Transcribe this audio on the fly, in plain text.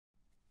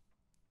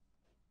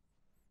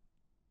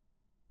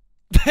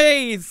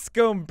Hey, it's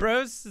going,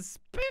 bros.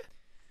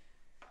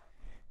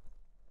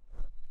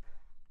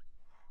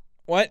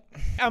 What?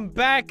 I'm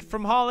back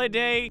from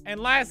holiday, and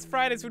last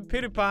Fridays with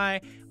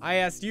PewDiePie, I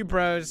asked you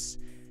bros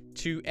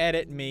to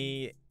edit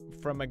me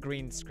from a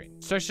green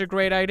screen. Such a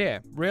great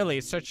idea. Really,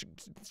 I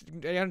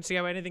don't see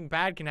how anything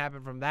bad can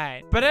happen from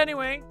that. But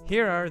anyway,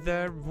 here are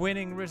the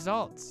winning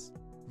results.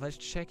 Let's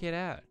check it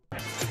out.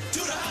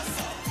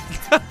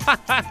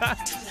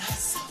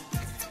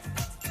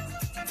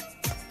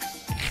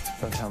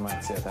 Don't tell my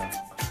shit though.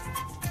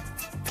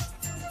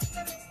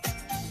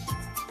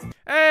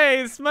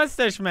 Hey, it's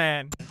Mustache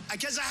Man. I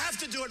guess I have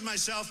to do it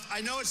myself.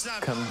 I know it's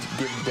not. Come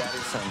give daddy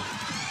some.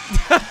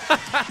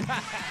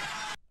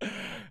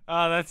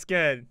 Oh, that's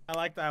good. I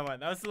like that one.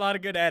 That was a lot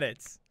of good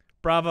edits.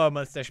 Bravo,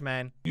 Mustache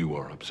Man. You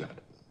are upset.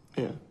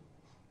 Yeah.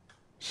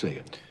 Say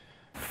it.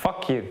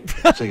 Fuck you.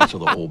 Say it so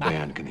the whole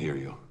band can hear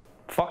you.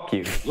 Fuck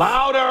you.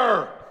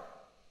 Louder!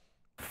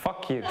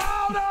 Fuck you.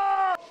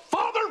 Louder!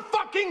 Father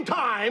fucking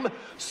time!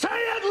 Say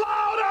it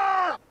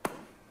louder!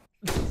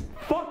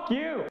 Fuck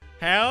you.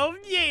 Hell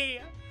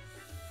yeah!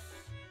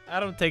 I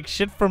don't take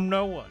shit from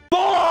no one.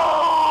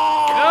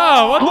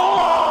 Oh, what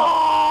the?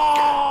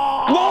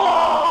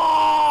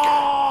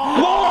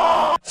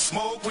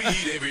 Smoke weed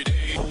every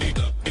day.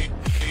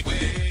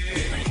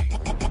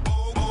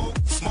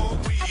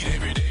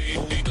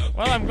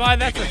 Well, I'm glad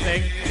that's a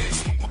thing.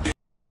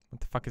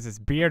 What the fuck is this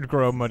beard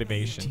grow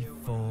motivation?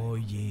 84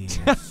 years.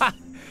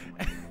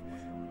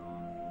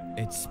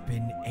 It's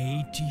been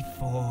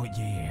 84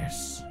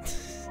 years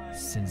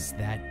since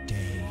that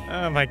day.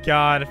 Oh my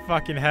god,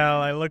 fucking hell,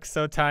 I look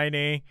so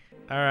tiny.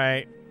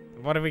 Alright,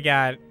 what do we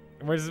got?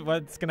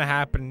 What's gonna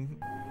happen?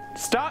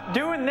 Stop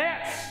doing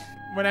this.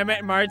 When I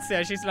met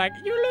Marcia, she's like,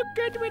 you look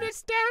good with a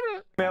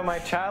stammer. About my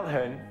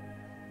childhood.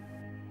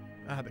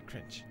 Ah, the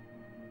cringe.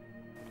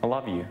 I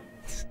love you.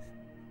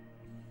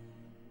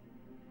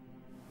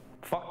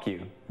 Fuck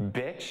you,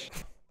 bitch.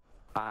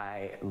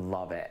 I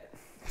love it.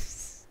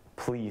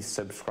 Please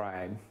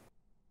subscribe.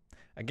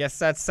 I guess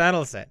that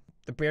settles it.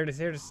 The beard is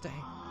here to stay.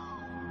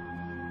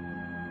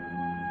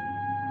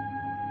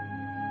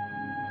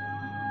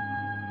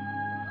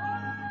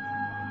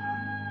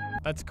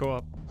 That's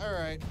cool. All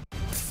right.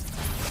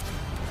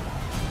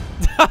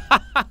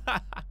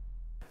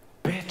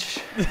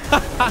 Bitch.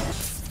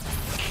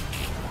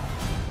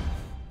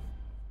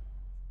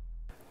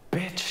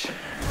 Bitch.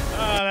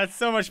 Oh, that's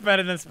so much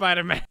better than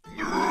Spider-Man.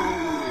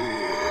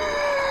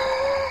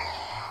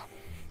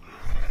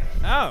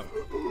 Oh,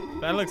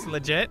 that looks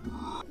legit.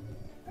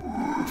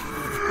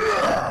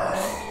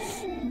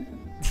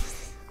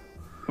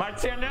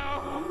 Marcia,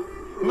 no!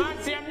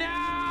 Marcia, no!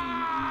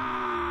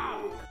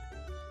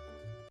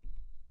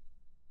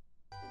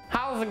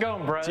 How's it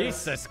going, bros?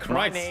 Jesus My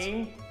Christ.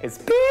 name is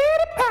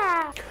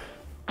PewDiePie.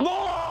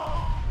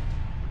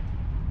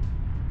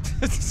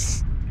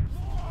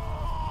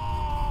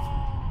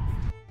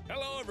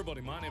 Hello, everybody.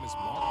 My name is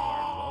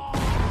Mark.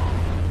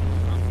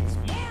 Welcome. It's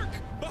Mark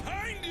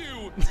behind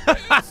you.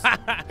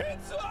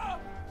 It's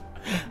up.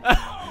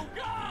 Oh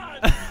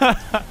God.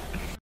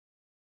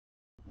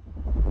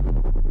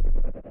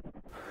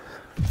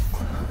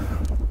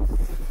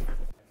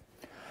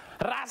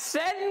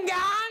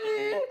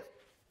 Rasengan!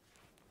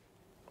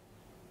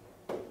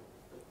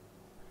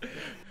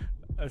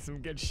 That's some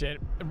good shit.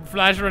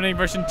 Flash running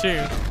version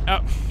 2. Oh.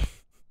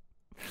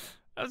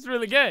 That's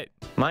really good.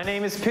 My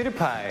name is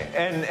PewDiePie,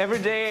 and every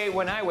day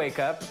when I wake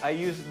up, I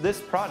use this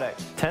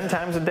product 10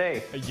 times a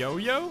day. A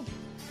yo-yo?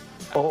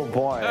 Oh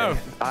boy, Oh.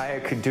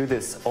 I could do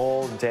this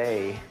all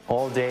day.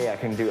 All day I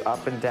can do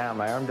up and down.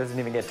 My arm doesn't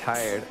even get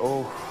tired.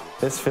 Oh,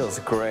 this feels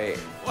great.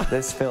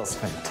 This feels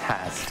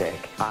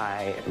fantastic.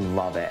 I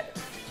love it.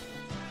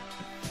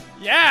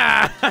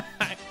 Yeah!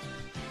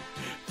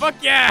 Fuck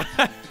yeah!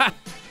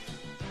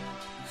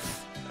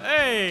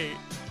 Hey!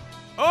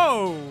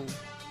 Oh!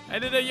 I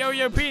did a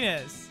yo-yo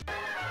penis.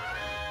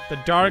 The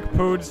dark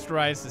poods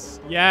rises.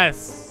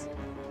 Yes!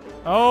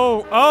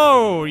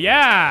 Oh,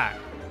 yeah!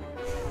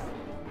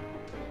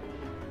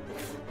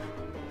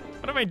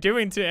 What am I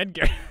doing to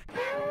Edgar?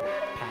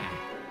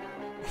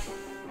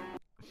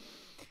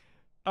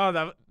 Oh,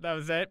 that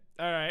was it?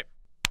 Alright.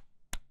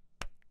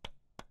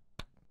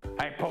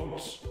 Hey,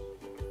 Pooch.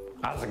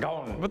 How's it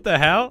going? What the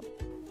hell?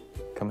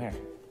 Come here.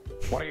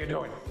 What are you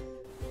doing?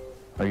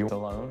 Are you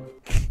alone?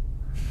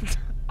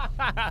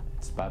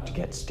 It's about to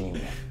get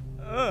steamy.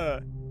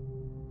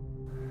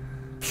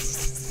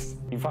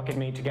 You fucking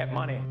me to get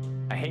money.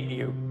 I hate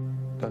you.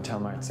 Don't tell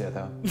Marcia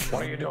though.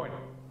 What are you doing?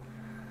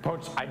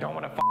 Pooch, I don't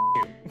want to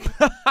you.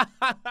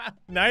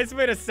 Nice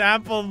way to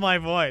sample my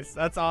voice.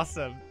 That's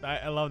awesome.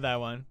 I love that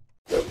one.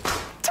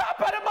 Top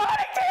of the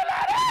morning to you,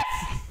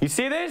 ladies! You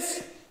see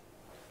this?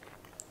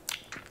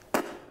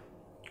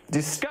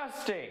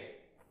 Disgusting.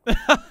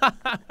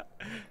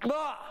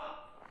 Ugh.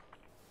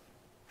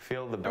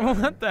 Feel the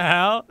burn. What the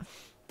hell?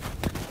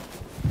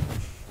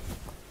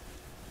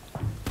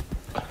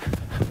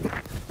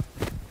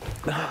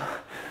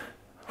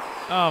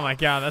 Oh my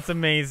god, that's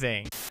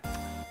amazing.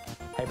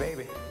 Hey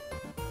baby,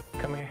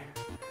 come here.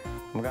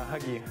 I'm gonna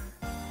hug you.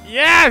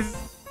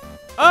 Yes!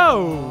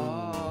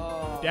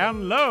 Oh!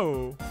 Down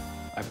low.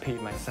 I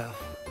peed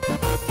myself.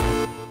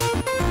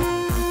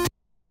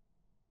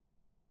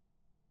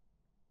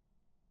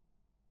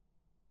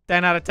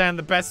 10 out of 10,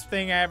 the best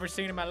thing I ever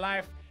seen in my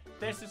life.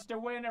 This is the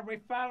winner. We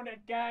found it,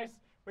 guys.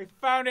 We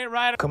found it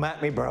right. Come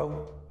at me,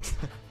 bro.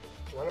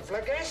 Wanna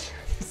flick it?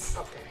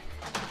 Okay.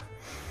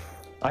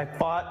 I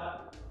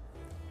bought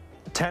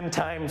 10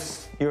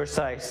 times your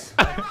size.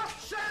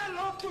 Say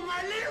hello to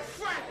my little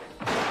friend.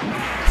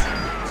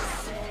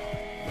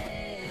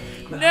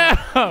 No!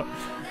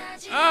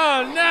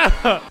 Oh,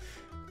 no!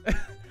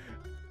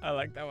 I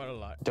like that one a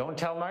lot. Don't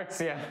tell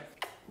Marcia.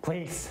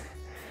 Please.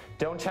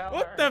 Don't tell her.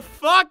 What the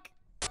fuck?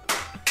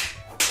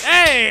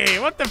 Hey,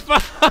 what the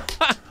fuck?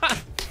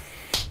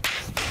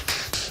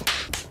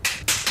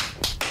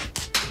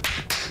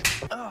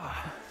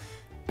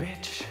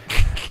 Bitch.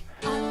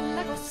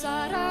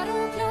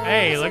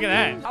 Hey, look at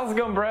that. How's it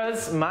going,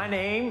 bros? My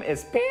name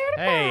is PewDiePie.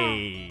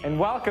 Hey. And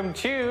welcome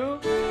to...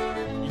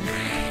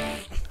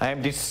 I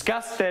am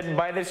disgusted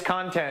by this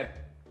content.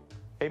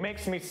 It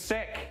makes me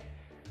sick.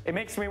 It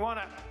makes me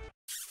wanna...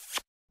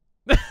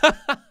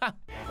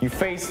 You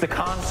face the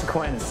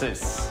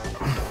consequences.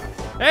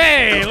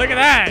 Hey, look at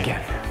that.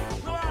 Again.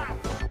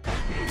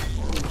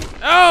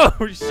 Oh,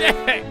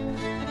 shit.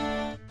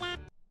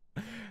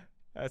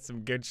 That's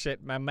some good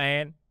shit, my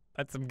man.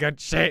 That's some good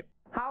shit.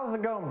 How's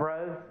it going,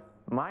 bros?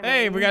 My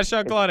Hey, name we got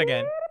Sean is Claude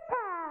again.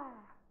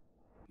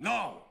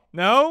 No.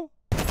 No?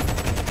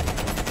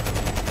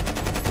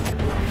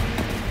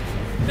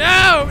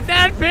 No,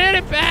 not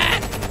PewDiePie!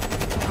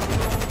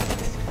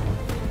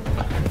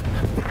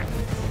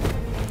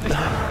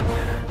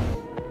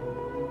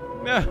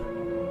 No.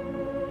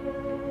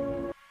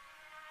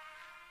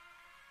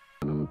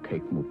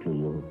 Tek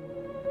mutluluğu,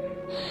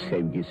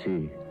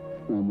 sevgisi,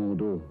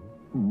 umudu,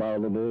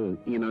 bağlılığı,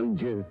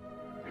 inancı.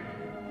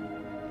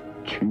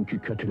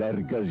 Çünkü kötüler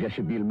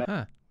gözyaşı bilmez.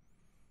 Huh.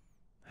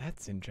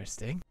 That's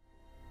interesting.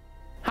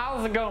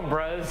 How's it going,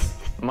 bros?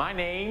 My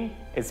name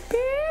is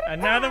PewDiePie.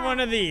 Another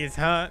one of these,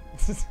 huh?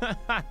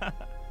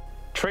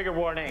 Trigger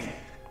warning.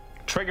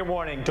 Trigger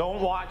warning.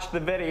 Don't watch the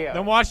video.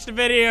 Don't watch the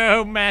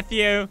video,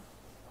 Matthew.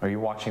 Are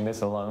you watching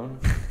this alone?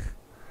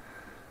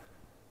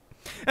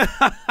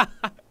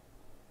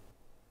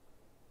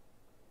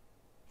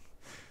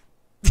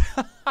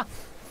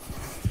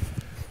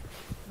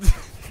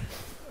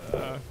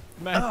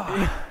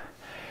 Matthew.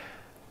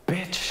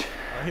 Bitch.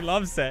 He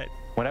loves it.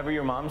 Whatever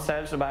your mom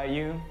says about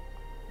you,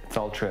 it's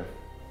all true.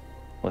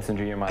 Listen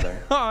to your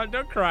mother. Oh,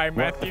 don't cry,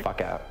 Work the Matthew.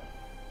 fuck out.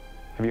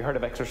 Have you heard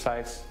of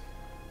exercise?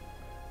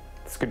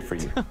 It's good for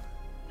you.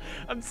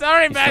 I'm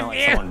sorry, You sound like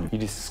Matthew. someone. You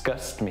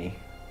disgust me.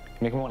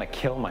 You make me want to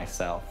kill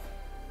myself.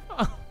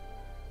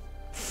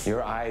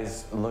 Your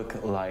eyes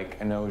look like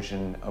an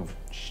ocean of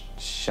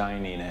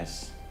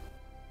shininess.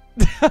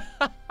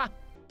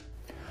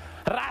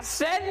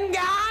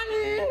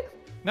 Rasengan!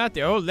 Not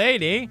the old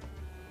lady.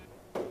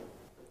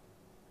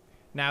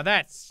 Now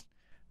that's,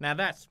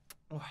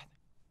 oh,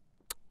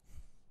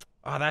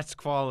 that's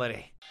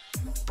quality.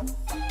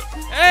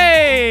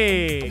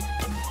 Hey!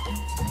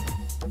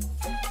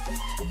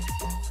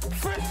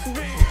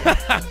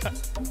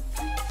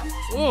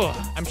 Ooh,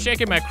 I'm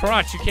shaking my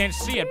crotch. You can't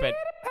see it, but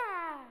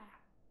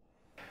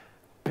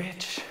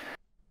Bitch.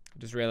 I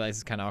just realized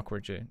it's kind of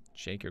awkward to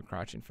shake your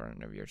crotch in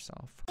front of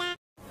yourself.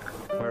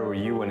 Where were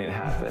you when it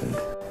happened?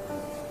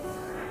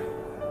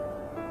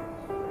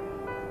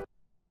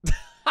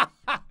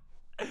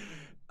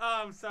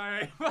 Oh, I'm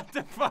sorry. What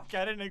the fuck?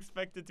 I didn't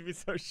expect it to be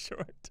so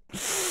short.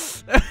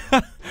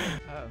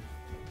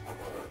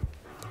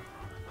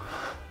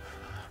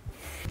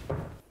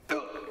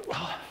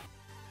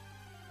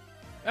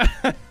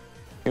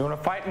 You wanna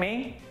fight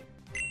me?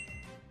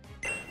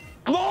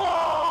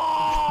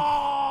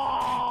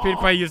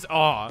 PewDiePie used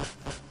awe.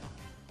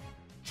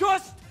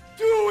 Just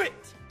do it!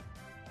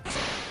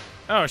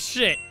 Oh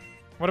shit.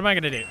 What am I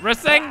gonna do?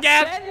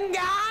 Rasengan?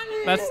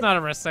 That's not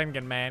a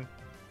Rasengan, man.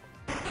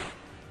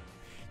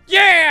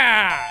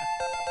 Yeah!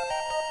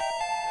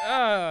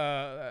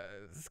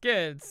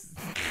 Skids.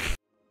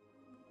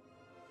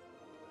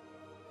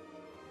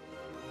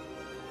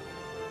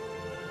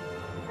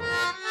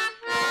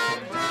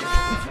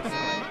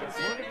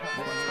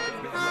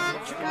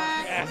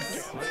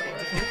 Yes.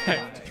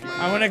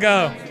 I wanna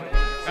go.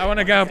 I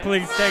wanna go.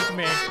 Please take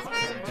me.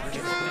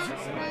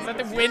 Is that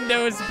the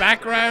Windows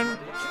background?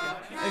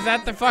 Is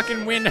that the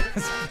fucking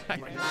Windows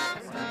background?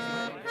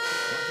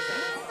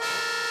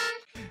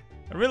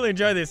 I really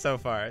enjoy this so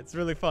far. It's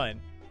really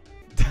fun.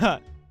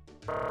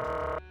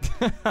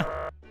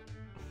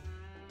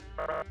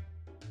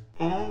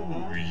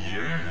 Oh,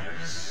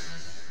 yes.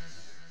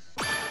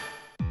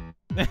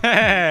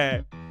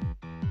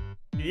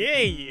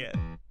 Yeah.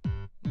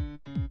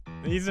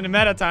 Using the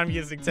meta time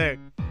music too.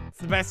 It's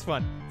the best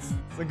one. It's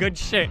the good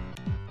shit.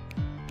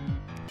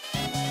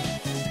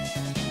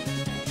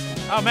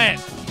 Oh man.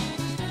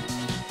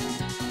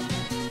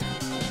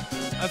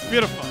 That's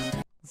beautiful.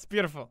 It's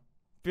beautiful.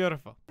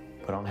 Beautiful.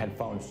 Put on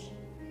headphones.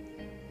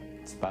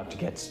 It's about to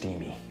get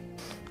steamy.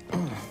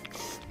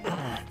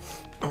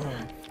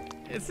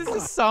 Is this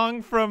a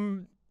song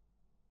from...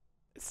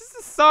 Is this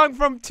a song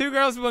from Two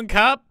Girls, One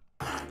Cup?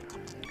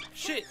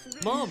 Shit,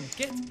 Mom,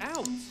 get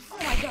out. Oh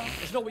my God.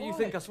 It's not what you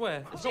think, I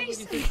swear. It's not what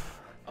you think.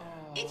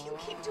 If you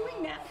keep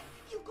doing that,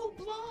 you'll go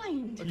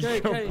blind. Okay,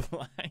 okay. You're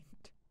blind.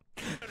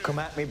 Come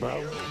at me,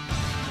 bro.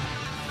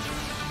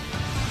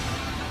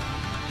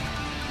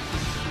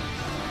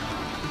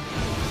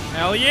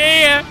 Hell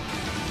yeah!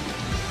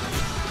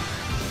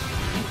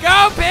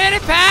 Go,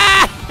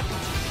 PewDiePie!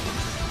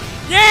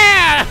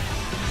 Yeah!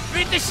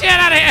 Beat the shit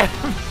out of him!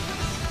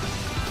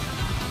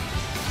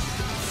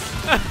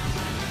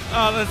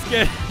 Oh, that's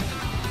good.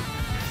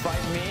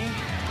 Fight me,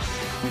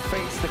 you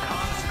face the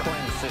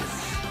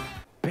consequences.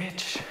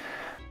 Bitch.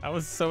 I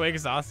was so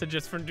exhausted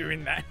just from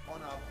doing that.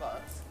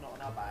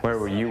 Where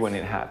were you when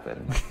it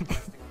happened?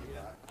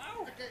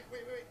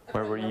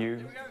 Where were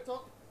you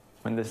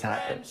when this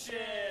happened?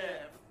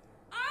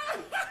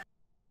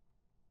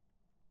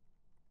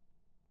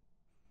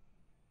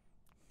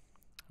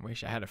 I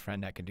wish I had a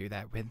friend I could do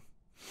that with.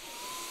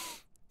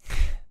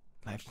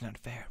 Life's not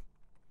fair.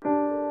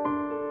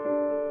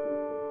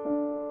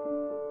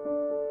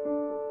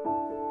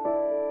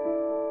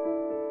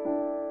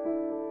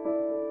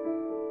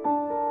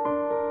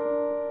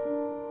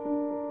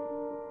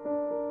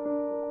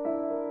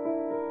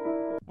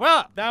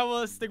 Well, that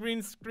was the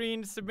green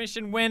screen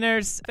submission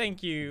winners.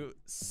 Thank you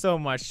so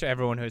much to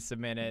everyone who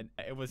submitted.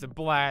 It was a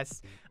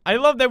blast. I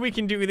love that we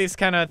can do these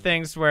kind of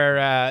things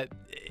where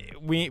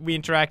we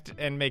interact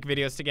and make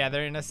videos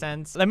together in a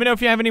sense. Let me know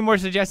if you have any more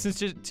suggestions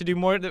to do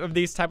more of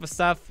these type of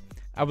stuff.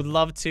 I would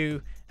love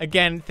to.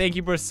 Again, thank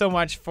you, bro, so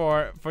much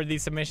for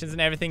these submissions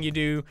and everything you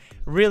do.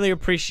 Really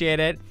appreciate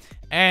it.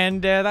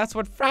 And that's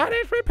what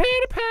Fridays with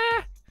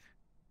PewDiePie.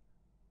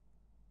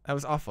 That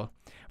was awful.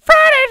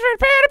 Fridays with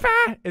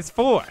PewDiePie is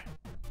for.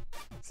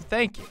 So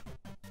thank you.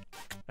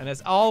 And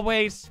as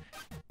always,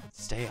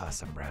 stay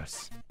awesome,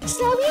 bros.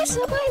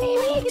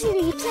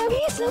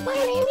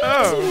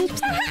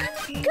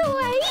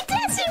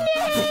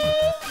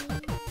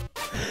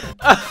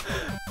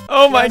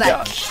 Oh my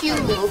God. That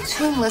cute little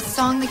tuneless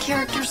song the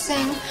characters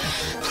sing.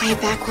 Play it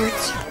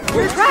backwards.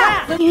 We're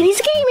trapped. Beauty's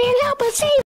game, man. Help us save.